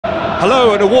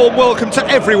Hello and a warm welcome to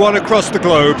everyone across the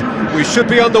globe. We should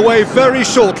be on the way very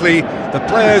shortly. The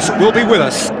players will be with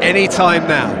us any time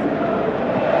now.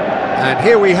 And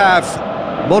here we have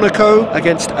Monaco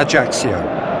against Ajaccio.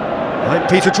 I'm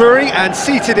Peter Drury, and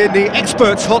seated in the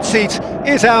experts' hot seat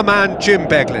is our man Jim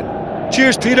Beglin.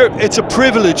 Cheers, Peter. It's a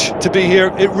privilege to be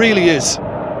here. It really is.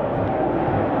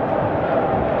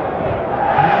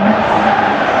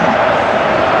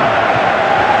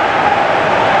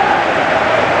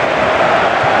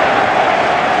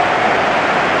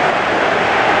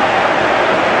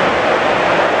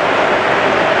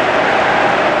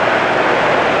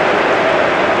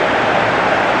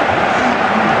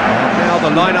 The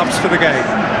lineups for the game.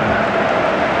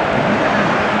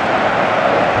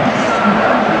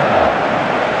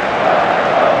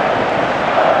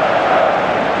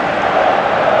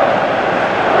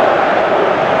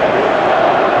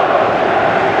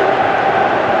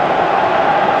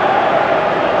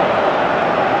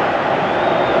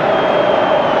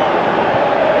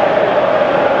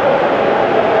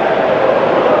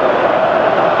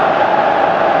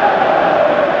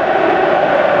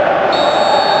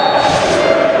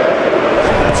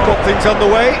 Things on the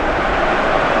way.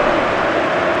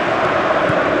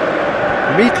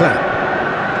 Mikla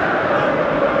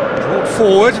brought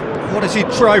forward. What does he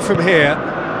try from here?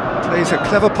 Plays a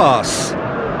clever pass.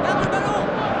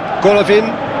 Golovin.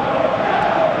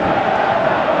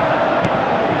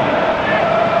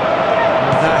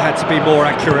 That had to be more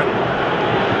accurate.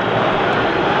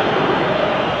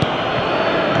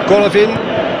 Golovin.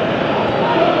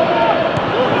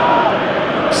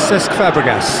 Cesc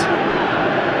Fabregas.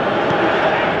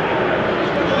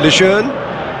 Ligue.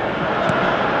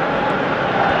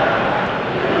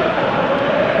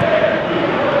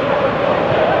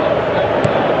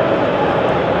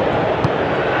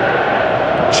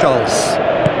 Charles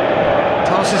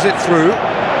passes it through.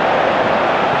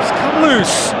 It's come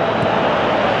loose.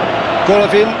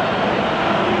 Golovin.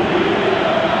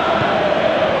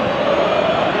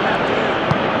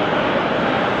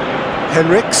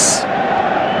 Henriks.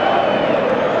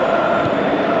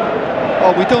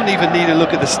 Oh, we don't even need to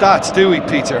look at the stats, do we,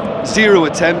 Peter? 0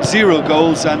 attempts, 0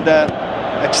 goals, and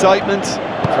excitement,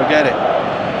 forget it.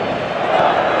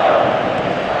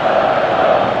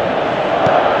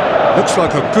 Looks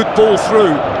like a good ball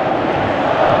through.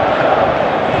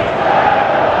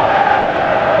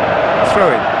 Throw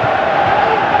in.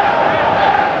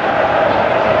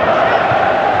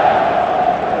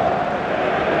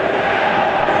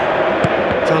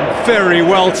 Done very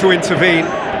well to intervene.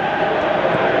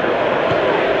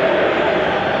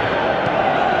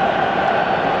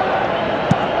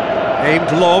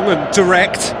 Aimed long and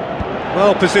direct,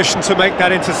 well positioned to make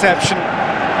that interception.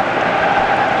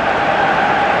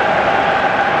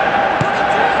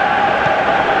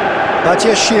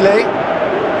 Ajaccio.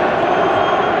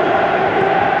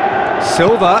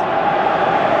 Silva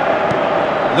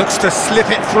looks to slip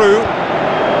it through.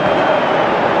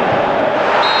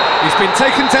 He's been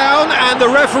taken down and the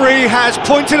referee has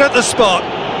pointed at the spot.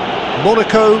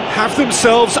 Monaco have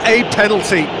themselves a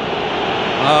penalty.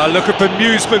 Look at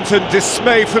bemusement and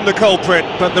dismay from the culprit,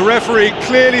 but the referee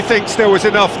clearly thinks there was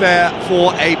enough there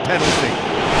for a penalty.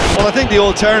 Well, I think the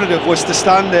alternative was to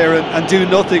stand there and do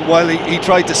nothing while he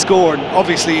tried to score, and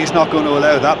obviously he's not going to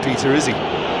allow that, Peter, is he?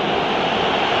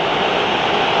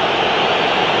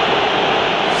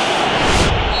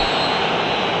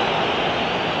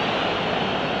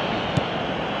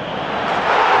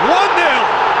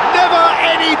 Never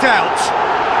any doubt.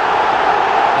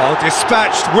 Oh,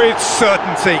 dispatched with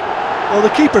certainty. Well,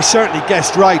 the keeper certainly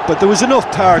guessed right, but there was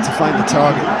enough power to find the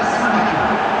target.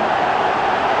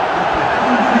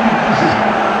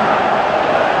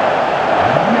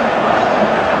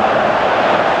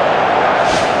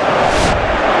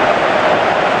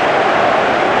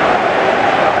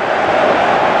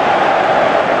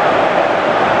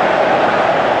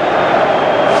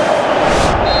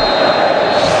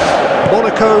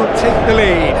 Monaco take the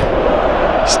lead.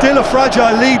 Still a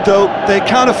fragile lead, though. They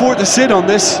can't afford to sit on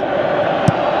this.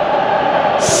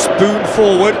 Spoon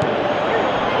forward.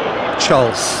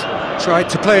 Charles tried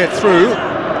to play it through.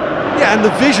 Yeah, and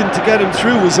the vision to get him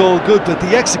through was all good, but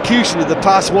the execution of the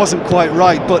pass wasn't quite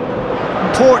right. But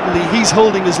importantly, he's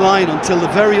holding his line until the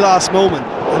very last moment,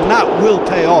 and that will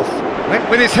pay off. Went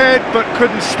with his head, but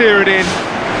couldn't steer it in.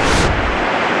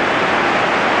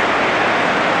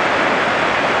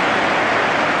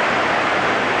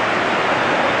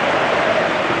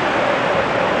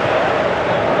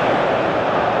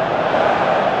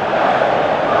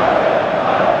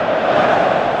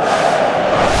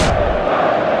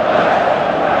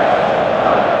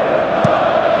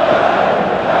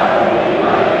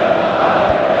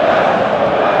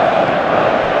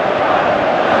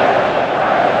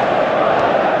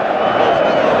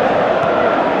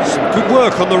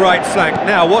 on the right flank.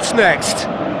 Now, what's next?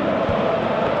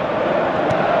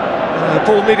 The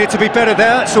ball needed to be better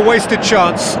there. It's a wasted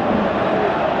chance.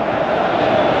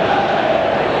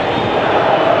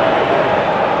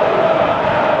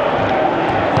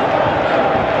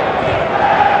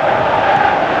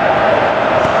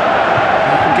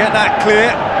 Get that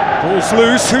clear. Ball's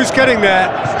loose. Who's getting there?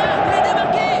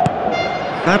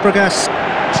 Fabregas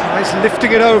tries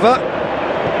lifting it over.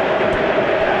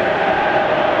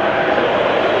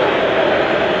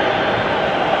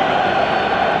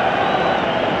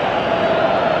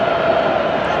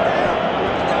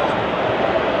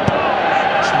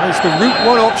 Tries the route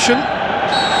one option. And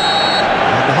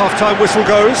the half-time whistle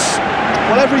goes.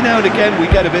 Well, every now and again we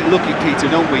get a bit lucky, Peter,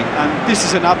 don't we? And this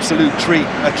is an absolute treat.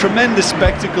 A tremendous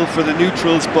spectacle for the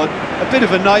neutrals, but a bit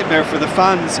of a nightmare for the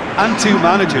fans and two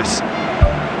managers.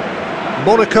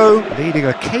 Monaco leading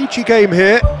a cagey game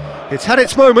here. It's had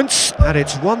its moments, and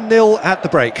it's 1-0 at the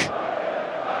break.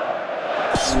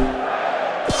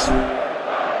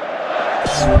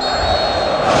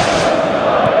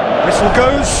 Whistle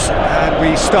goes, and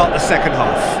we start the second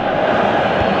half.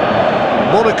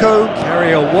 Monaco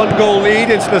carry a one-goal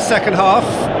lead into the second half.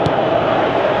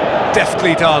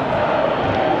 Deftly done.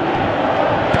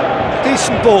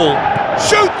 Decent ball.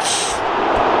 Shoots!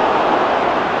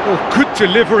 Oh, good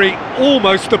delivery.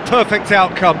 Almost the perfect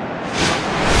outcome.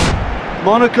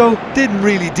 Monaco didn't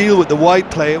really deal with the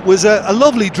wide play. It was a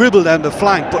lovely dribble down the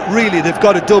flank, but really they've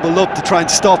got to double up to try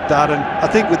and stop that. And I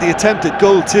think with the attempted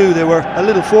goal too, they were a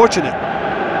little fortunate.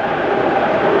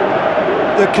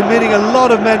 They're committing a lot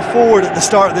of men forward at the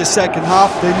start of this second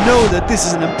half. They know that this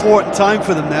is an important time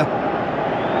for them now.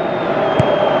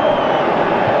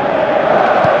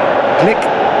 Ligue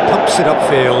pumps it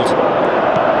upfield.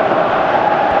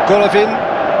 Golovin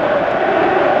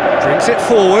brings it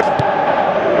forward.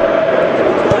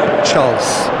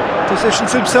 Charles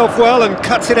positions himself well and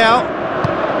cuts it out.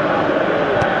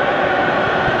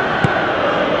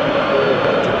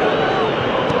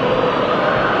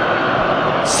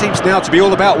 Seems now to be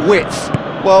all about width.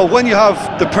 Well, when you have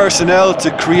the personnel to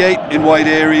create in wide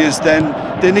areas, then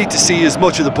they need to see as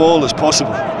much of the ball as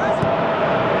possible.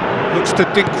 Looks to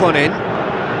dink one in.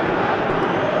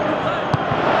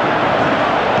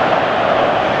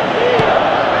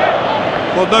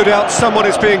 Well, no doubt someone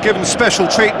is being given special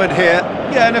treatment here.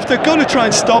 Yeah, and if they're going to try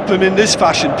and stop him in this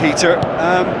fashion, Peter,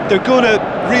 they're going to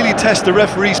really test the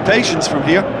referee's patience from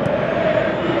here.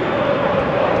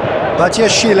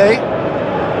 Ajaccio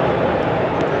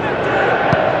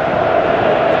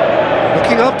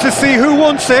looking up to see who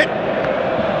wants it.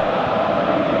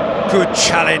 Good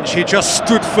challenge, he just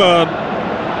stood firm.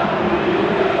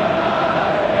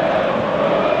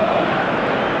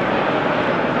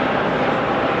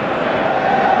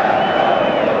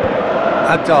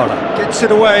 Abdallah gets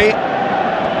it away.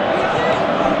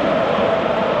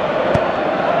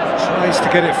 Tries to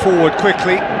get it forward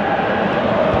quickly.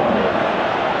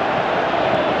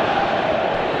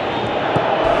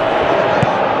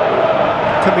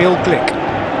 Camille Glick.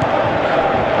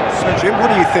 So Jim, what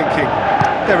are you thinking?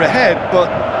 They're ahead, but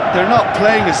they're not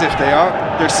playing as if they are.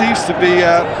 There seems to be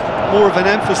more of an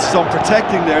emphasis on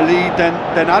protecting their lead than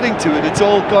adding to it. It's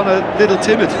all gone a little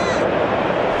timid.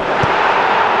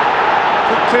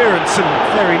 Good clearance and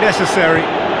very necessary.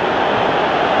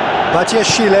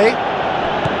 Ajaccio.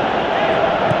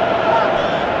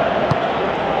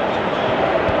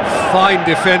 Fine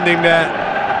defending there.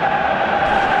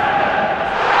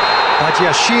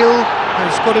 Ajaccio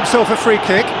has got himself a free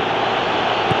kick.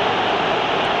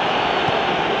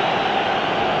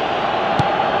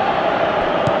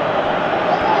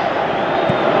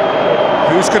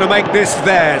 Who's going to make this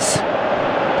theirs?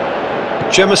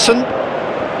 Jemison.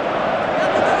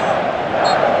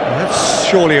 That's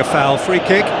surely a foul. Free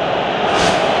kick.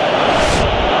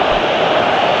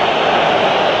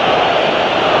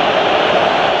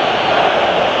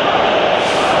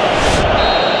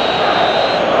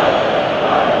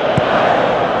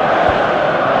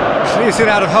 Clears it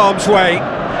out of harm's way.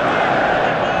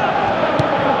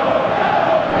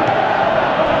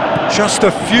 Just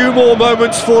a few more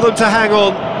moments for them to hang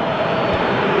on.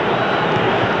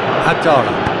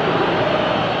 Abdallah.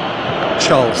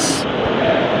 Charles.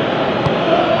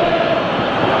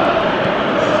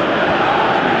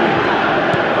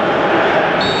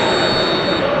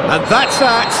 And that's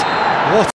that.